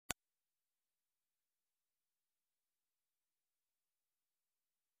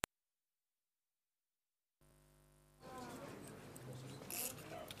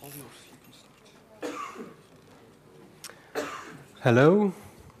Hello.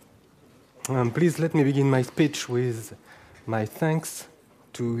 Please let me begin my speech with my thanks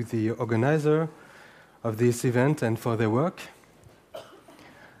to the organizer of this event and for their work.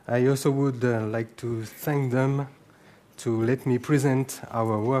 I also would like to thank them to let me present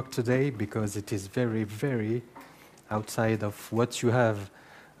our work today because it is very, very outside of what you have,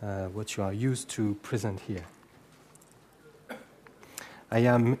 what you are used to present here. I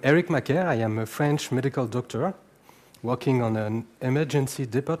am Eric Macaire. I am a French medical doctor working on an emergency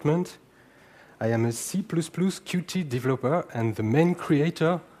department. I am a C++ Qt developer and the main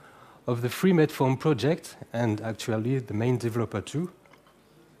creator of the Freemedforms project, and actually the main developer too.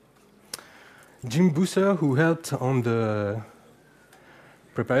 Jim Busser, who helped on the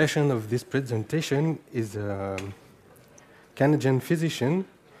preparation of this presentation, is a Canadian physician.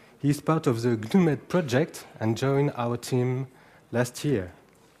 He is part of the GNUMed project and joined our team last year.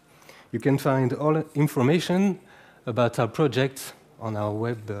 You can find all information about our project on our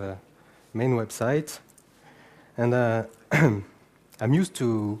main website. And I'm used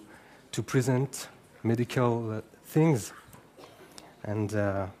to present medical things. And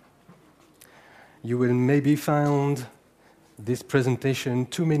you will maybe find this presentation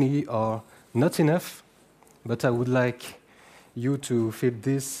too many or not enough, but I would like you to feel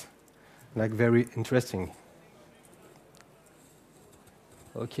this like very interesting.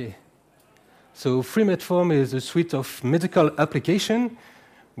 Okay. So Freemedforms is a suite of medical applications,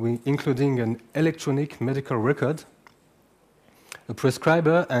 including an electronic medical record, a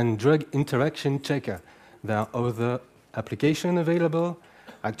prescriber and drug interaction checker. There are other applications available.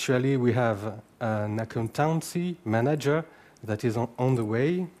 Actually, we have an accountancy manager that is on the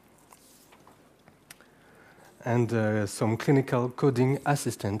way, and some clinical coding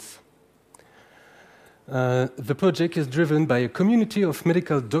assistants. The project is driven by a community of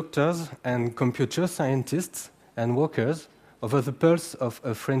medical doctors and computer scientists and workers over the pulse of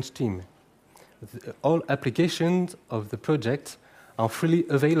a French team. All applications of the project are freely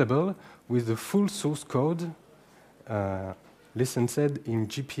available with the full source code licensed in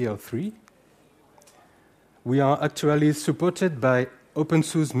GPL3. We are actually supported by open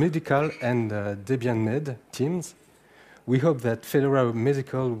source medical and DebianMed teams. We hope that Federal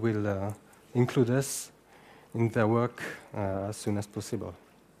Medical will include us in their work as soon as possible.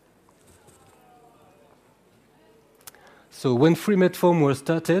 So when Freemedforms was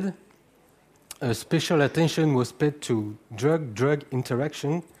started, a special attention was paid to drug-drug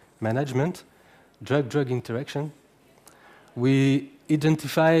interaction management, drug-drug interaction. We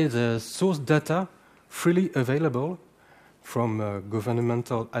identified the source data freely available from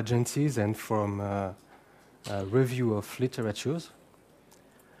governmental agencies and from a review of literatures.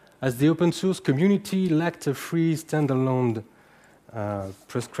 As the open source community lacked a free standalone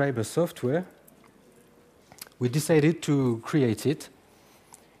prescriber software, we decided to create it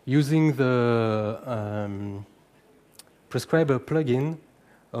using the prescriber plugin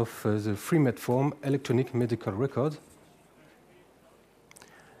of the Freemedforms electronic medical record.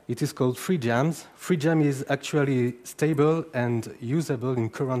 It is called FreeJams. FreeJam is actually stable and usable in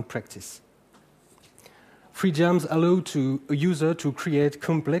current practice. FreeJams allow a user to create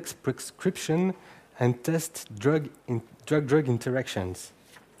complex prescription and test drug-drug interactions.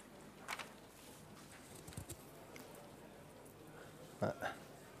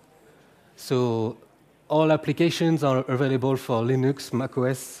 So all applications are available for Linux,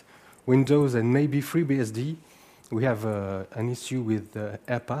 macOS, Windows, and maybe FreeBSD. We have an issue with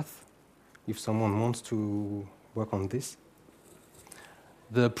AirPath, if someone wants to work on this.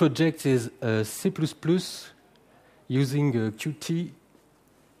 The project is C++ using Qt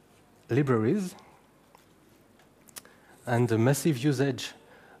libraries, and the massive usage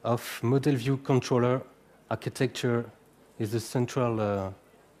of model view controller architecture is the central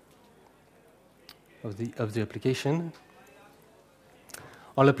of the application.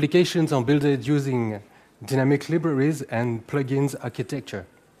 All applications are built using dynamic libraries and plugins architecture.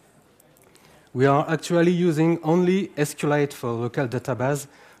 We are actually using only SQLite for local database,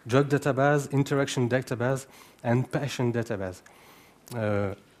 drug database, interaction database, and patient database.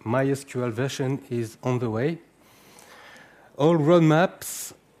 MySQL version is on the way. All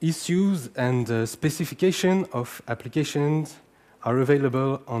roadmaps, issues, and specification of applications are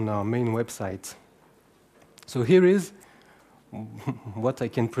available on our main website. So here is what I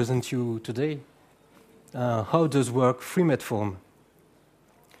can present you today. How does work Freemedforms?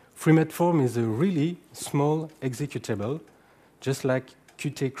 Freemedforms is a really small executable, just like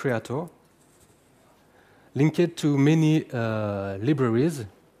Qt Creator, linked to many libraries.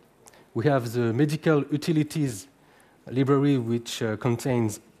 We have the medical utilities library, which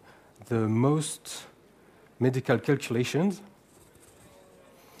contains the most medical calculations.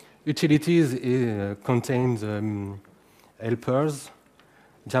 Utilities contains helpers,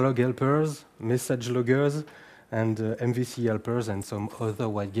 dialog helpers, message loggers, and MVC helpers, and some other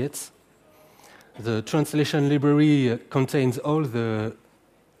widgets. The translation library contains all the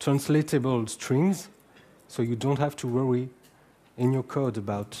translatable strings, so you don't have to worry in your code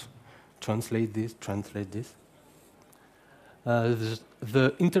about translate this, translate this.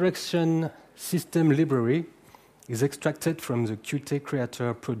 The interaction system library is extracted from the Qt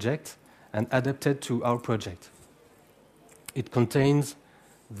Creator project and adapted to our project. It contains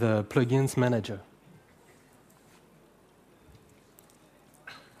the plugins manager.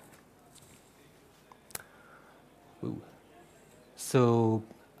 Ooh. So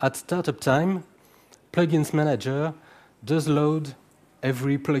at startup time, plugins manager does load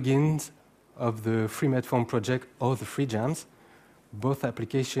every plugin of the Freemedform project or the FreeJams. Both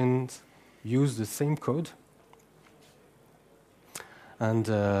applications use the same code. And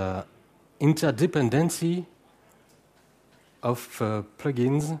interdependency of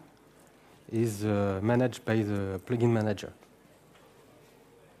plugins is managed by the plugin manager.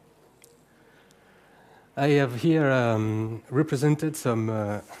 I have here represented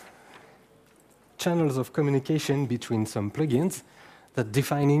some channels of communication between some plugins that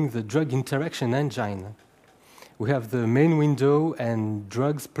defining the drug interaction engine. We have the main window and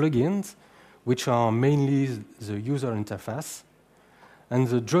drugs plugins, which are mainly the user interface, and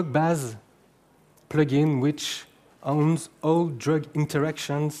the drug base plugin, which owns all drug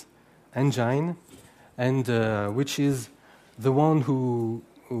interactions engine, and which is the one who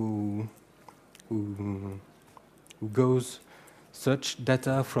goes search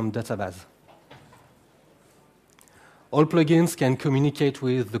data from database. All plugins can communicate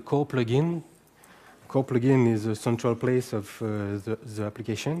with the core plugin. Core plugin is a central place of the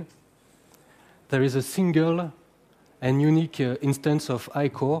application. There is a single and unique instance of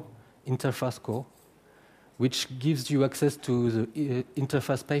iCore, interface core, which gives you access to the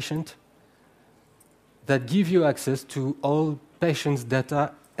interface patient, that give you access to all patient's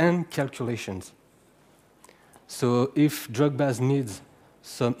data and calculations. So if drug base needs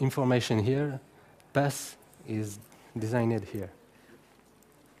some information here, pass is designed here.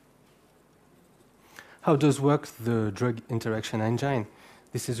 How does work the drug interaction engine?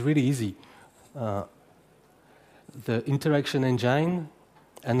 This is really easy. The interaction engine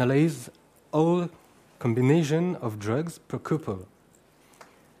analyzes all combination of drugs per couple.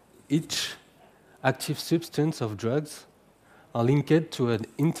 Each active substance of drugs are linked to an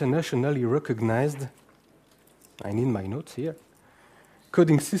internationally recognized, I need my notes here,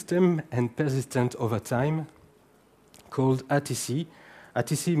 coding system and persistent over time called ATC.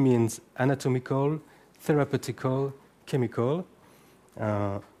 ATC means anatomical, therapeutical, chemical.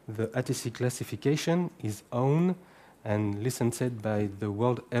 The ATC classification is owned and licensed by the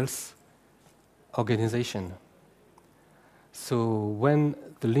World Health Organization. So when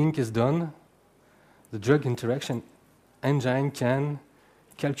the link is done, the drug interaction engine can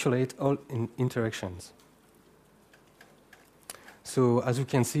calculate all interactions. So as you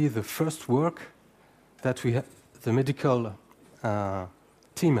can see, the first work that the medical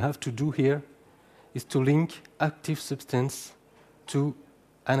team have to do here is to link active substance to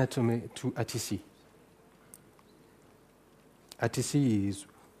anatomy, to ATC. ATC is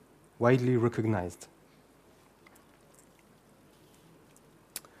widely recognized.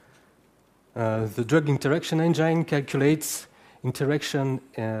 The drug interaction engine calculates interaction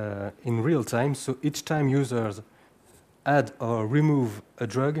in real time, so each time users add or remove a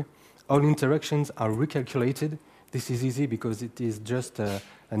drug, all interactions are recalculated. This is easy because it is just an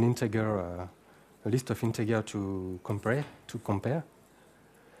integer, a list of integers to compare,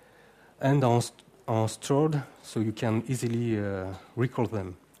 and are stored so you can easily recall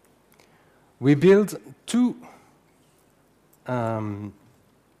them. We build two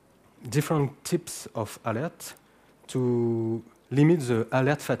different types of alert to limit the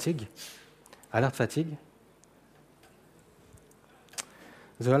alert fatigue.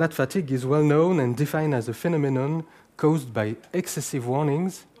 The alert fatigue is well known and defined as a phenomenon caused by excessive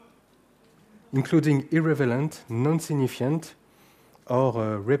warnings, including irrelevant, non-significant,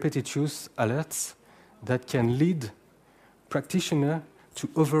 or repetitious alerts that can lead practitioner to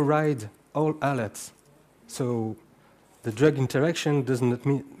override all alerts. So the drug interaction does not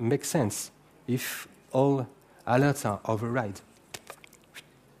make sense if all alerts are override.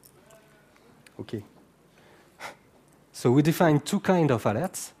 Okay. So we define two kinds of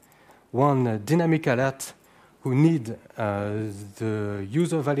alerts. One dynamic alert who need the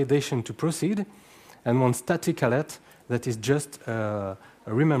user validation to proceed, and one static alert that is just a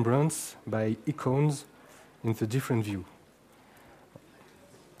remembrance by icons in the different view.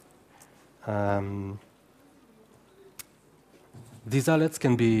 These alerts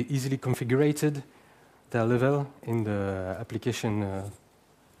can be easily configured, their level in the application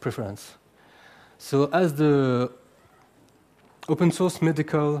preference. So as the open source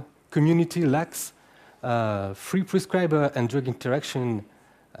medical community lacks free prescriber and drug interaction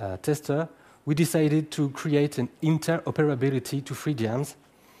tester, we decided to create an interoperability to FreeJams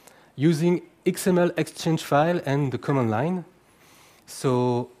using XML exchange file and the command line.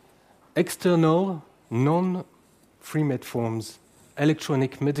 So external non-Freemedforms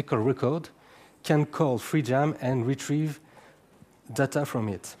electronic medical record can call FreeJam and retrieve data from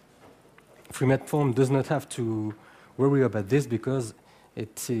it. Freemedform does not have to worry about this because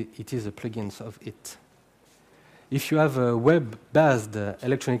it is a plugin of it. If you have a web-based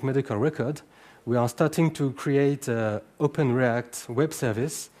electronic medical record, we are starting to create an Open React web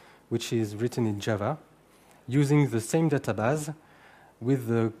service, which is written in Java, using the same database with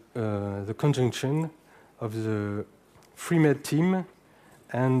the conjunction of the Freemed team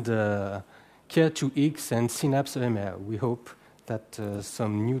and Care2X and Synapse EMR. We hope that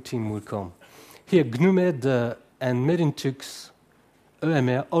some new team will come. Here, GNUMed and Medintux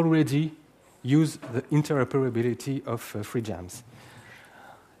EMR already use the interoperability of FreeJams.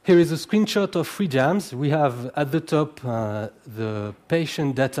 Here is a screenshot of FreeJams. We have at the top the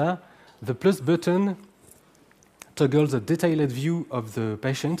patient data. The plus button toggles a detailed view of the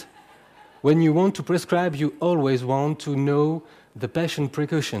patient. When you want to prescribe, you always want to know the patient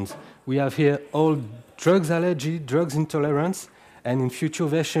precautions. We have here all drugs allergy, drugs intolerance, and in future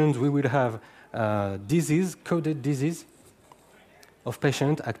versions we will have disease, coded disease of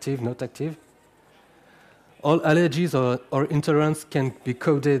patient, active, not active. All allergies or intolerance can be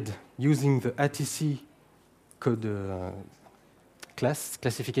coded using the ATC code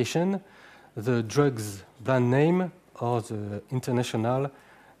classification, the drug's brand name, or the international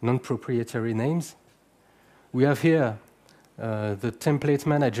non-proprietary names. We have here the template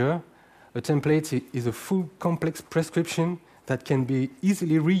manager. A template is a full complex prescription that can be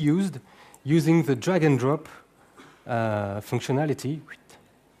easily reused using the drag and drop functionality.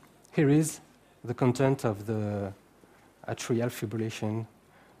 Here is the content of the atrial fibrillation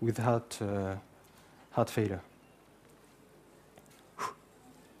without heart failure.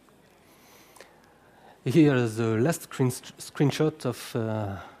 Here is the last screenshot of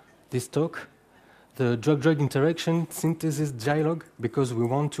this talk, the drug-drug interaction synthesis dialog, because we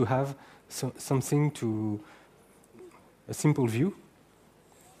want to have something to a simple view.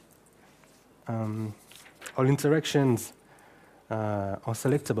 All interactions are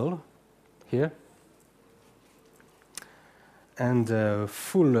selectable here, and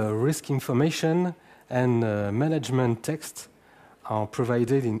full risk information and management text are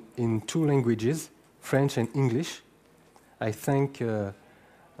provided in two languages, French and English. I thank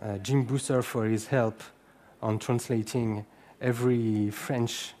Jim Bousser for his help on translating every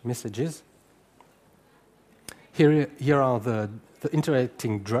French messages. Here are the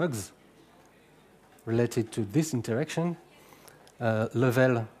interacting drugs related to this interaction.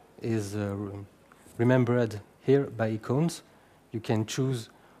 Level is remembered here by icons. You can choose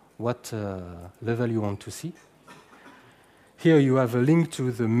what level you want to see. Here you have a link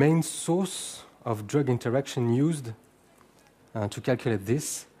to the main source of drug interaction used to calculate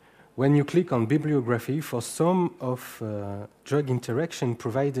this. When you click on bibliography, for some of drug interaction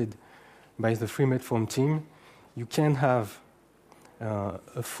provided by the Freemedform team, you can have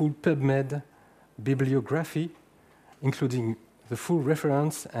a full PubMed bibliography, including the full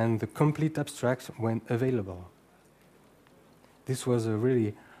reference and the complete abstract when available. This was a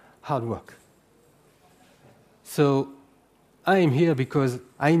really hard work. So I am here because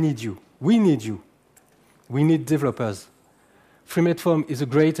I need you. We need you. We need developers. Freemedform is a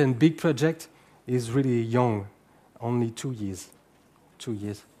great and big project. It's really young, only 2 years. 2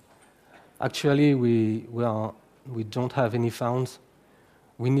 years. Actually, we don't have any funds.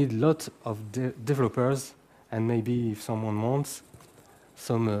 We need lots of developers, and maybe if someone wants,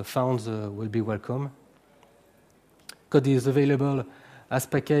 some funds will be welcome. Code is available as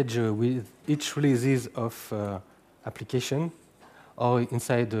package with each releases of application, or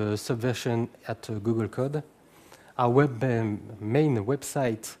inside the subversion at Google Code. Our main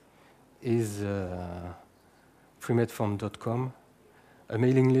website is freemedform.com. A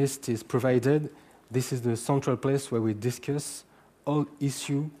mailing list is provided. This is the central place where we discuss all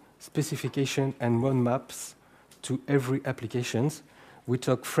issue, specification, and roadmaps to every applications. We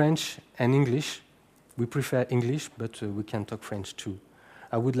talk French and English. We prefer English, but we can talk French too.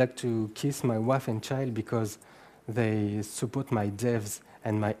 I would like to kiss my wife and child because they support my devs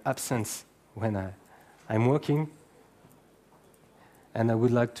and my absence when I'm working. And I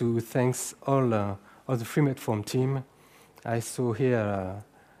would like to thank all the Freemedform team. I saw here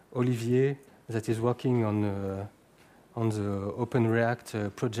Olivier, that is working on the Open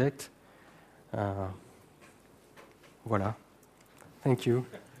React project. Voilà. Thank you.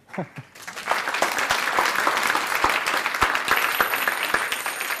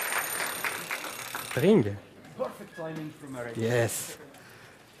 Ring. Perfect timing from Eric. Yes.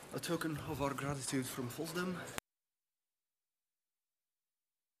 A token of our gratitude from FOSDEM.